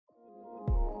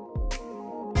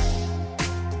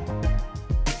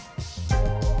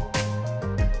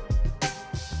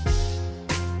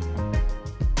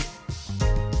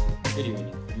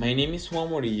my name is Juan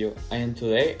Morillo, and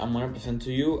today I'm going to present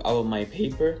to you about my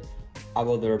paper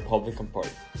about the Republican Party.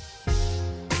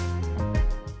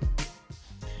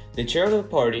 The chair of the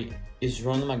party is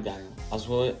Ronald McDaniel, as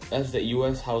well as the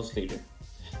U.S. House Leader.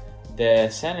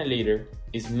 The Senate Leader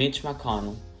is Mitch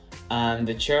McConnell, and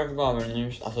the Chair of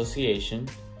Governors Association,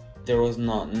 there was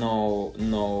no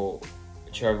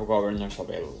Chair of Governors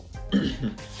available.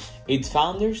 Its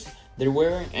founders, there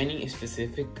weren't any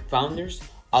specific founders,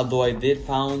 although I did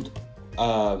found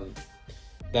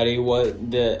that it was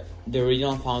the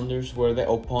original founders were the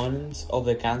opponents of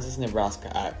the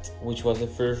Kansas-Nebraska Act, which was the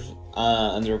first,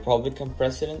 and the Republican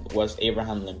president was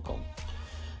Abraham Lincoln.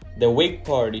 The Whig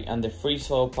Party and the Free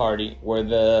Soil Party were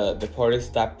the parties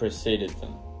that preceded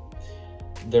them.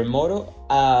 Their motto,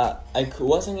 I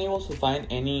wasn't able to find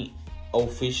any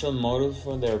official mottos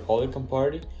for the Republican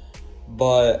Party,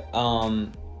 but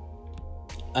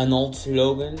an old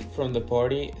slogan from the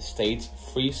party states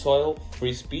 "Free soil,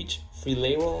 free speech, free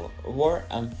labor,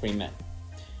 and free men."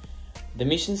 The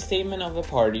mission statement of the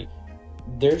party,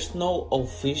 there's no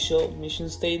official mission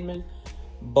statement,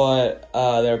 but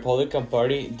the Republican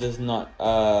Party does not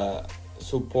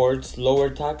supports lower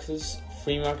taxes,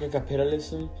 free market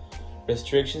capitalism,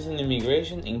 restrictions on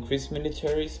immigration, increased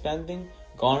military spending,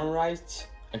 gun rights,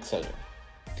 etc.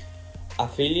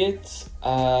 Affiliates,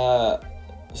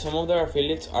 some of their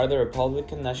affiliates are the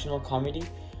Republican National Committee,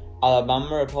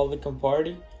 Alabama Republican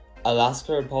Party,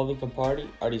 Alaska Republican Party,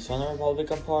 Arizona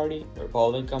Republican Party,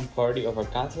 Republican Party of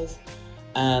Arkansas,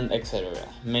 and etc.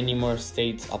 Many more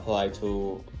states apply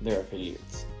to their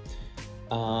affiliates.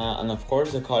 And of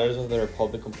course, the colors of the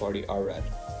Republican Party are red.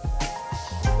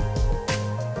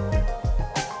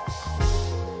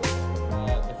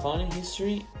 The founding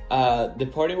history, the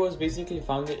party was basically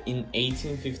founded in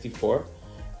 1854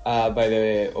 by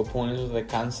the opponents of the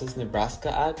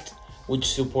Kansas-Nebraska Act, which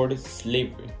supported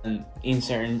slavery in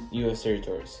certain U.S.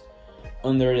 territories.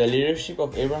 Under the leadership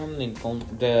of Abraham Lincoln,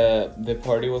 the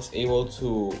party was able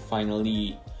to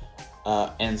finally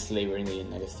end slavery in the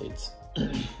United States.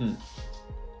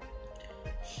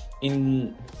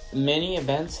 In many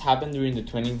events happened during the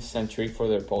 20th century for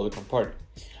the Republican Party.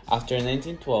 After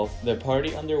 1912, the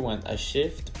party underwent a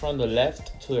shift from the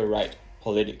left to the right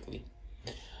politically.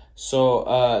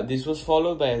 So this was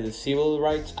followed by the Civil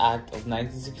Rights Act of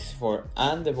 1964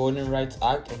 and the Voting Rights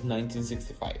Act of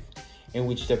 1965, in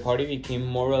which the party became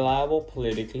more reliable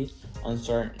politically on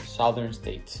certain southern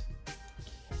states.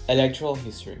 Electoral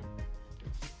history.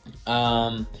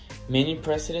 Many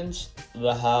presidents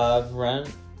that have run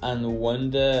and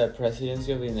won the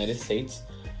presidency of the United States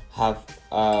have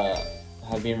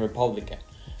been Republican.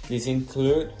 These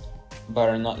include, but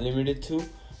are not limited to,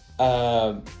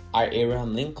 are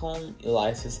Abraham Lincoln,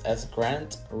 Ulysses S.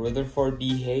 Grant, Rutherford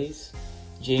B. Hayes,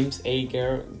 James A.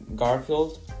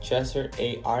 Garfield, Chester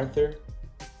A. Arthur,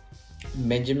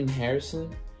 Benjamin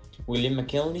Harrison, William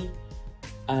McKinley,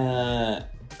 and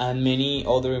many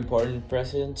other important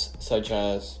presidents such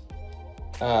as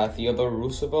Theodore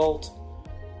Roosevelt,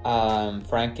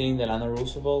 Franklin Delano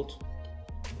Roosevelt,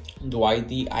 Dwight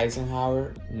D.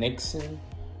 Eisenhower, Nixon,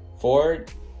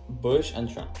 Ford, Bush, and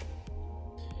Trump.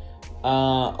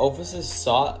 Offices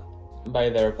sought by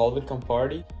the Republican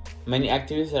Party. Many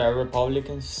activists that are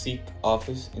Republicans seek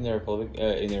office in the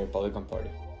Republican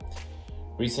Party.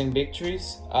 Recent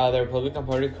victories. The Republican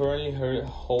Party currently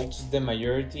holds the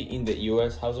majority in the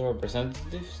U.S. House of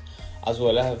Representatives, as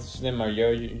well as the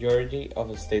majority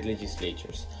of state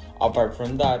legislatures. Apart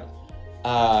from that,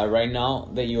 right now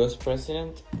the U.S.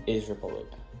 President is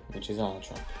Republican, which is Donald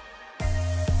Trump.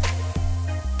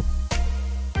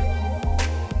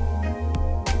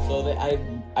 So the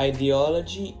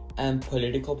ideology and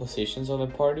political positions of the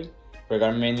party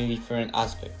regard many different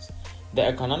aspects. The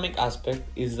economic aspect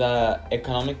is that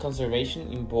economic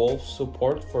conservation involves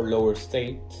support for lower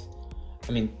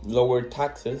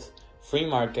taxes, free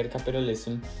market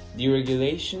capitalism,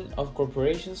 deregulation of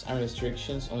corporations, and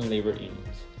restrictions on labor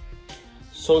unions.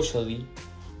 Socially,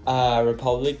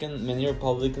 many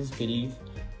Republicans believe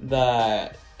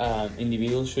that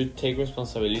individuals should take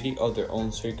responsibility of their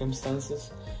own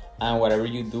circumstances, and whatever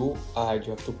you do,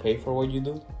 you have to pay for what you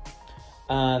do.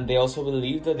 And they also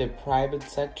believe that the private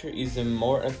sector is a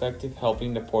more effective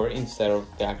helping the poor instead of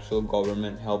the actual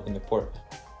government helping the poor.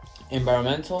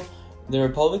 Environmental, the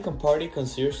Republican Party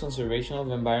considers conservation of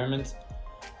the environment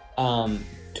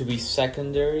to be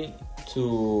secondary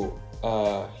to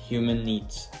human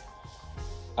needs.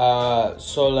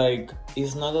 So like,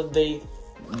 it's not that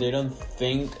they don't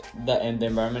think that the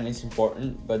environment is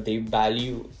important, but they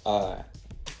value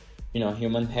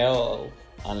human health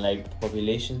and like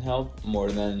population health more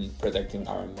than protecting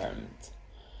our environment.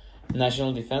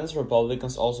 National defense.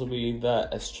 Republicans also believe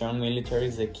that a strong military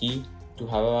is the key to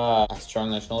have a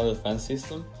strong national defense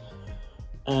system.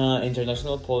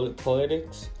 International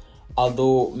politics.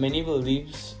 Although many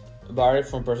beliefs vary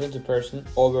from person to person,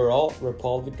 overall,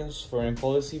 Republicans' foreign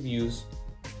policy views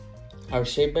are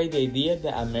shaped by the idea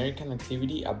that American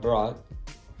activity abroad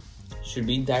should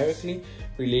be directly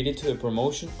related to the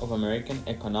promotion of American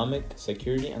economic,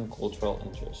 security, and cultural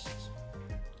interests.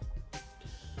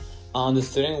 On the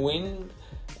student wing,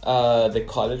 the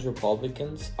college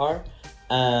Republicans are,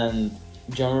 and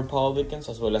young Republicans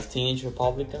as well as teenage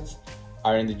Republicans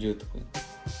are in the youth wing.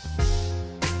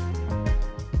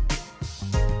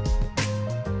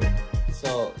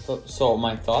 So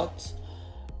my thoughts.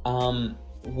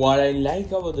 What I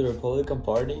like about the Republican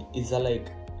Party is that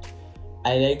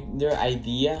I like their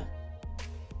idea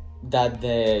that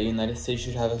the United States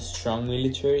should have a strong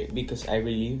military, because I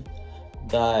believe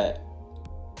that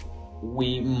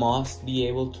we must be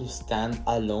able to stand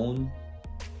alone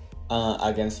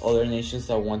against other nations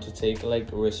that want to take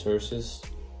resources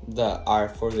that are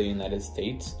for the United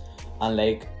States. And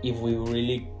if we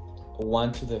really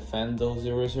want to defend those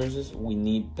resources, we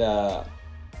need the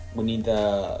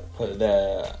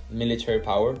military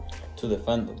power to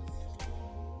defend them.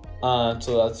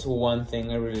 So that's one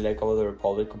thing I really like about the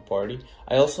Republican Party.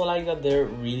 I also like that they're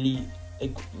really,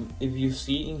 if you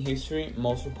see in history,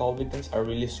 most Republicans are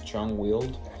really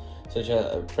strong-willed, such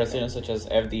as presidents such as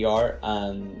FDR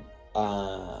and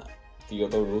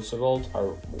Theodore Roosevelt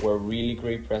were really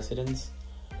great presidents,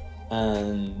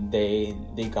 and they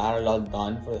got a lot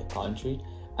done for the country.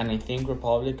 And I think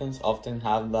Republicans often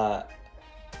have that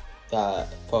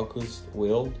focused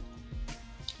will,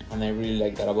 and I really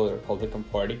like that about the Republican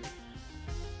Party.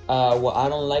 What I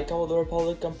don't like about the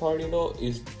Republican Party though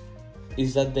is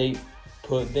that they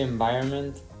put the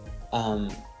environment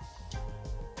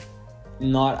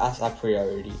not as a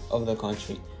priority of the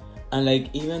country. And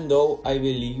even though I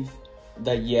believe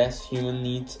that yes, human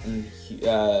needs and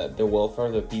the welfare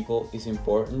of the people is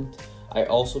important, I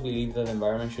also believe that the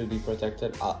environment should be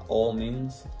protected at all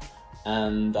means,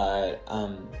 and that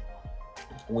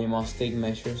we must take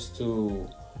measures to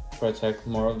protect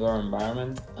more of our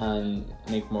environment and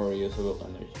make more reusable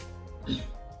energy.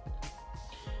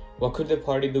 What could the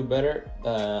party do better?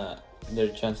 Their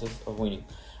chances of winning.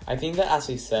 I think that, as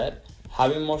I said,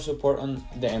 having more support on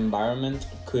the environment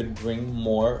could bring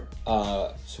more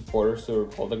supporters to the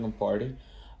Republican Party.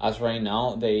 As right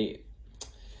now,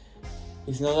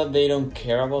 it's not that they don't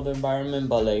care about the environment,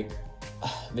 but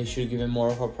they should give it more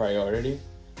of a priority.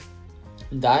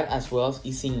 That, as well as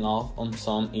easing off on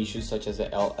some issues such as the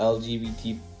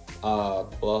LGBT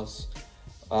plus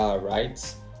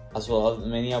rights, as well as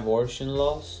many abortion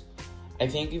laws. I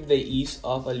think if they ease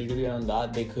off a little bit on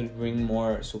that, they could bring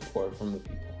more support from the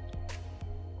people.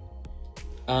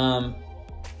 On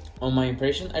my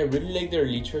impression, I really like their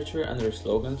literature and their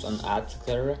slogans and ads,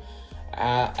 etc.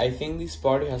 I think this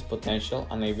party has potential,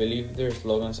 and I believe their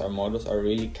slogans and mottos are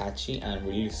really catchy and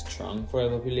really strong for the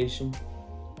population.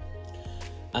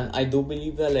 And I do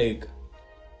believe that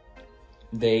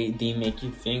they make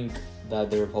you think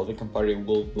that the Republican Party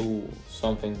will do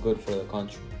something good for the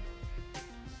country.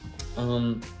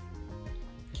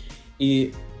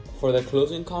 For the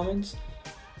closing comments,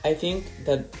 I think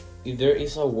that if there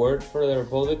is a word for the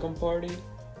Republican Party,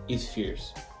 it's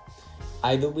fierce.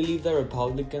 I do believe that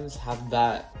Republicans have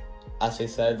that, as I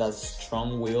said, that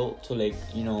strong will to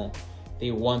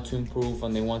they want to improve,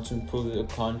 and they want to improve the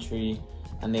country,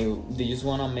 and they just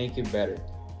want to make it better.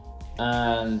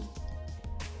 And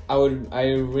I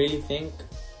really think,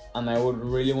 and I would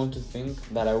really want to think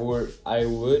that I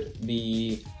would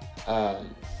be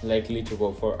likely to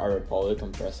vote for a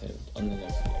Republican president on the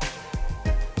next election.